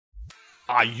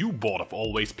Are you bored of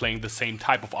always playing the same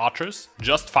type of archers?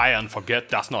 Just fire and forget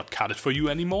does not cut it for you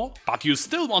anymore? But you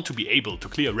still want to be able to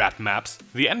clear red maps,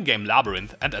 the endgame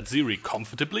labyrinth and Atziri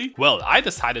comfortably? Well, I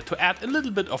decided to add a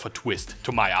little bit of a twist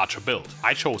to my archer build.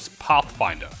 I chose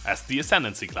Pathfinder as the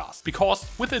Ascendancy class, because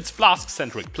with its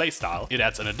Flask-centric playstyle, it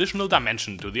adds an additional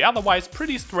dimension to the otherwise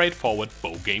pretty straightforward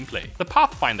bow gameplay. The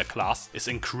Pathfinder class is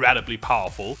incredibly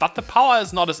powerful, but the power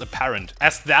is not as apparent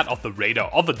as that of the Raider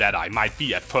or the Deadeye might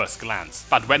be at first glance.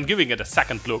 But when giving it a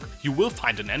second look, you will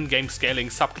find an endgame scaling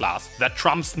subclass that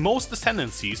trumps most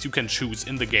ascendancies you can choose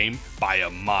in the game by a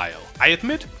mile. I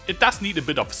admit, it does need a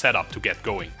bit of setup to get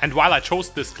going, and while I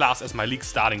chose this class as my league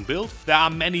starting build, there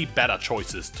are many better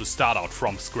choices to start out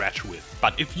from scratch with.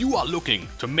 But if you are looking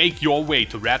to make your way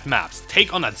to red maps,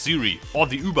 take on Atziri or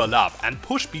the Überlab and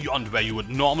push beyond where you would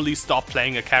normally stop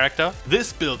playing a character,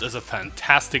 this build is a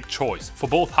fantastic choice for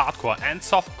both hardcore and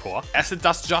softcore, as it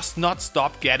does just not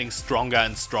stop getting stronger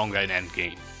and stronger in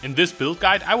endgame. In this build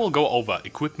guide I will go over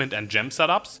equipment and gem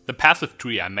setups, the passive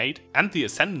tree I made and the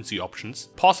ascendancy options,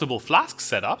 possible flask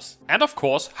setups, and of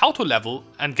course how to level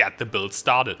and get the build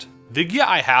started. The gear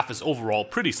I have is overall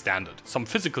pretty standard, some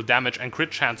physical damage and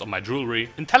crit chance on my jewelry,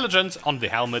 intelligence on the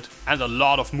helmet and a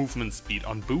lot of movement speed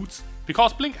on boots,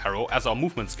 because Blink Arrow as our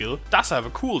movement skill does have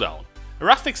a cooldown. A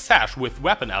rustic sash with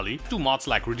weapon alley do mods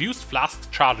like reduced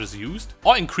flask charges used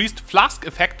or increased flask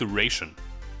effect duration.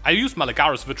 I use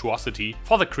Malagaro's Virtuosity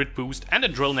for the crit boost and a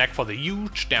drill neck for the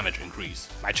huge damage increase.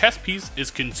 My chest piece is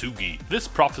Kintsugi. This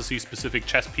prophecy specific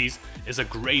chest piece is a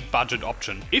great budget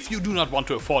option if you do not want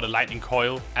to afford a lightning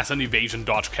coil as an evasion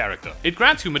dodge character. It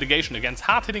grants you mitigation against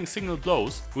hard hitting single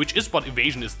blows, which is what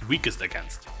evasion is weakest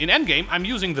against. In endgame I'm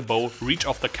using the bow Reach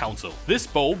of the Council. This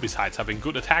bow, besides having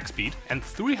good attack speed and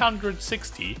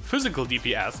 360 physical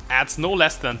DPS, adds no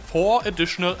less than 4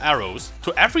 additional arrows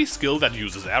to every skill that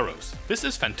uses arrows. This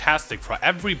is fantastic for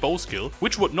every bow skill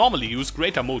which would normally use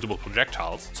greater multiple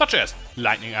projectiles, such as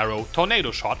lightning arrow, tornado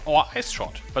shot or ice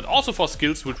shot, but also for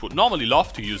skills which would normally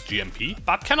love to use GMP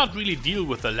but cannot really deal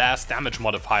with the last damage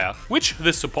modifier which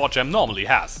this support gem normally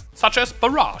has, such as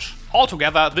Barrage.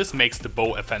 Altogether, this makes the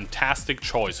bow a fantastic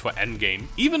choice for endgame,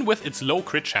 even with its low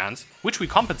crit chance, which we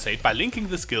compensate by linking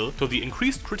the skill to the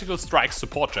increased critical strikes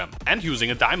support gem and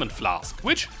using a diamond flask,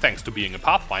 which, thanks to being a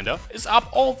Pathfinder, is up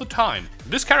all the time.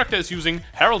 This character is using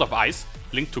Herald of Ice,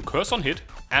 linked to Curse on Hit,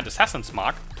 and Assassin's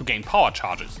Mark to gain power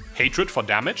charges, Hatred for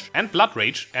damage, and Blood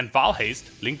Rage and Val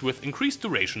Haste linked with increased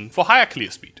duration for higher clear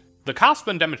speed. The cast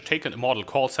when damage taken Immortal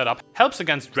Call setup helps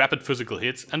against rapid physical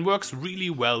hits and works really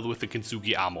well with the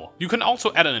Kintsugi armor. You can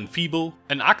also add an Enfeeble,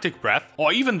 an Arctic Breath,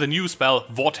 or even the new spell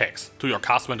Vortex to your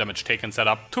cast when damage taken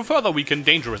setup to further weaken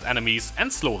dangerous enemies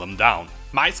and slow them down.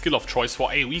 My skill of choice for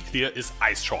AoE Clear is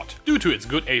Ice Shot, due to its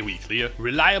good AoE Clear,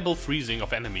 reliable freezing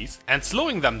of enemies, and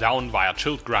slowing them down via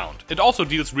chilled ground. It also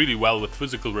deals really well with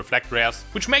physical reflect rares,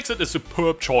 which makes it a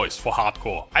superb choice for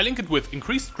hardcore. I link it with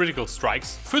increased critical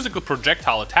strikes, physical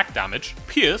projectile attack damage,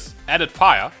 Pierce, added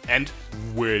fire, and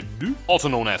Wed, also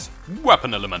known as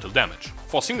weapon elemental damage.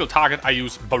 For single target I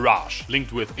use Barrage,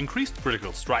 linked with increased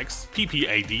critical strikes,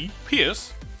 PPAD,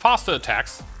 Pierce, faster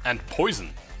attacks, and Poison.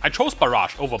 I chose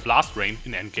Barrage over Blast Rain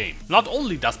in endgame. Not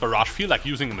only does Barrage feel like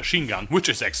using a machine gun, which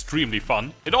is extremely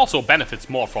fun, it also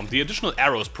benefits more from the additional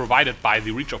arrows provided by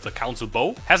the Reach of the Council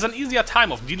bow, has an easier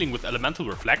time of dealing with Elemental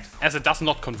Reflect as it does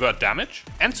not convert damage,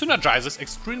 and synergizes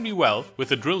extremely well with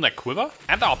the Drill Neck Quiver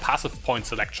and our passive point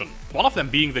selection. One of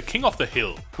them being the King of the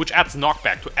Hill, which adds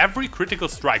knockback to every critical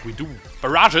strike we do.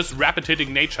 Barrage's rapid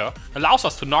hitting nature allows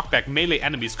us to knock back melee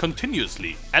enemies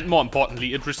continuously, and more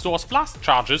importantly it restores flask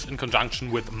charges in conjunction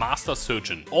with Master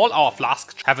Surgeon. All our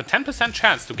flasks have a 10%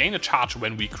 chance to gain a charge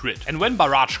when we crit, and when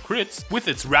Barrage crits with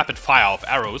its rapid fire of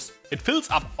arrows, it fills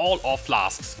up all our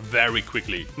flasks very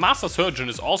quickly. Master Surgeon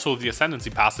is also the Ascendancy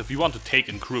passive you want to take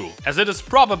in crew, as it is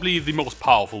probably the most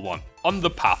powerful one on the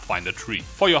Pathfinder tree.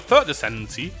 For your third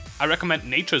Ascendancy, I recommend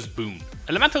Nature's Boon.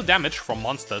 Elemental damage from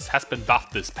monsters has been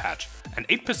buffed this patch, and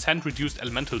 8% reduced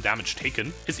elemental damage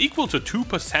taken is equal to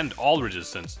 2% all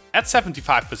resistance at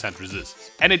 75%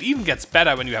 resists. And it even gets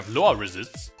better when you have lower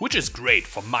resists, which is great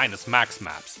for minus max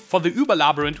maps. For the Uber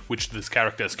Labyrinth, which this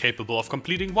character is capable of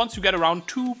completing once you get around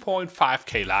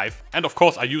 2.5k life, and of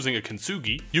course are using a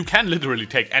Kintsugi, you can literally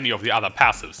take any of the other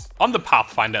passives on the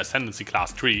Pathfinder Ascendancy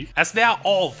class tree, as they are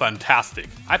all fantastic.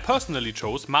 I personally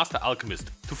chose Master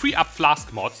Alchemist to free up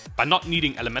flask mods by not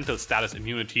needing elemental status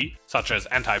immunity, such as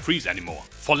anti-freeze anymore.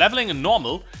 For leveling in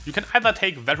normal, you can either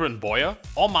take Veteran Boyar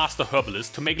or Master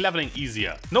Herbalist to make leveling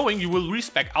easier, knowing you will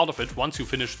respec out of it once you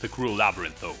finish the Cruel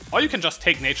Labyrinth though. Or you can just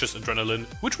take Nature's Adrenaline,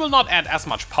 which will not add as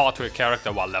much power to a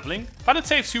character while leveling, but it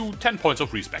saves you 10 points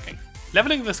of respecking.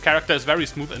 Leveling this character is very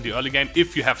smooth in the early game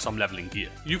if you have some leveling gear.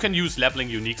 You can use leveling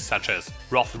uniques such as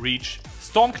Wrath Reach,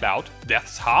 Stormcloud,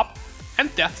 Death's Harp,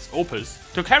 and Death's Opus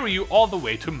to carry you all the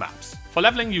way to maps. For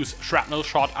leveling, use Shrapnel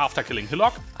Shot after killing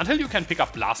Hillock until you can pick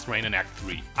up Blast Rain in Act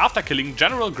 3. After killing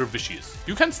General Gravicious,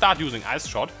 you can start using Ice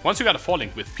Shot once you get a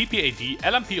 4-link with PPAD,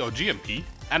 LMP or GMP,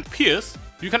 and Pierce.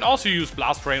 You can also use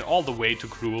Blast Rain all the way to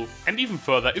Cruel, and even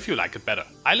further if you like it better.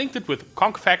 I linked it with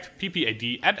Conk Effect,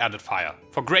 PPAD and Added Fire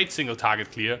for great single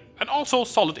target clear and also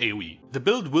solid AoE. The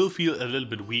build will feel a little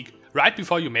bit weak right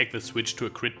before you make the switch to a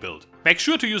crit build. Make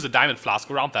sure to use a Diamond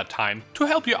Flask around that time to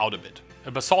help you out a bit.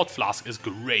 A Basalt Flask is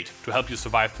great to help you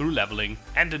survive through leveling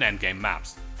and in endgame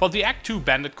maps. For the Act 2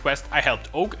 Bandit quest I helped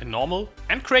Oak in Normal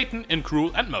and Creighton in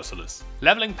Cruel and Merciless.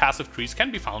 Leveling passive trees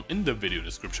can be found in the video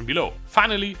description below.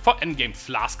 Finally, for endgame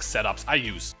Flask setups I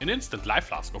use an instant life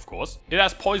flask of course. It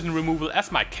has poison removal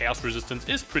as my chaos resistance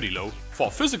is pretty low.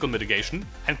 For physical mitigation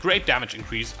and great damage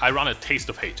increase I run a Taste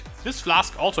of Hate. This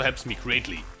flask also helps me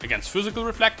greatly against physical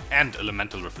reflect and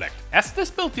elemental reflect, as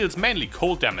this build deals mainly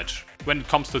cold damage when it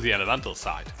comes to the elemental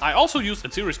side. I also use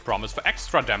ItsYoji's Promise for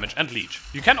extra damage and leech.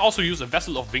 You can also use a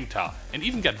Vessel of Vingtar and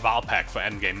even get Valpack for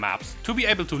endgame maps to be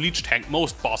able to leech tank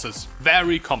most bosses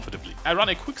very comfortably. I run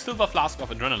a Quicksilver Flask of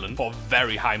Adrenaline for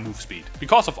very high move speed.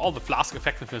 Because of all the flask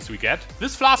effectiveness we get,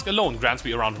 this flask alone grants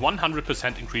me around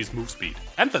 100% increased move speed.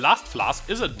 And the last flask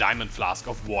is a Diamond Flask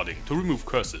of Warding to remove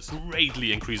curses.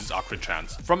 Greatly increases our crit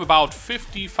chance from about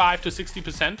 55 to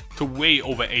 60% to way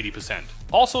over 80%.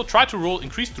 Also try to roll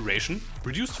increased duration,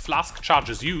 reduced flask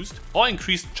charges used, or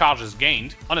increased charges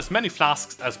gained on as many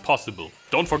flasks as possible.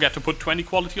 Don't forget to put 20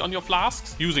 quality on your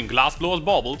flasks using Glassblower's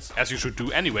Baubles, as you should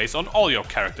do anyways on all your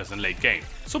characters in late game.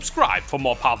 Subscribe for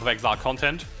more Path of Exile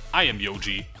content. I am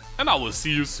Yoji, and I will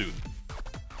see you soon.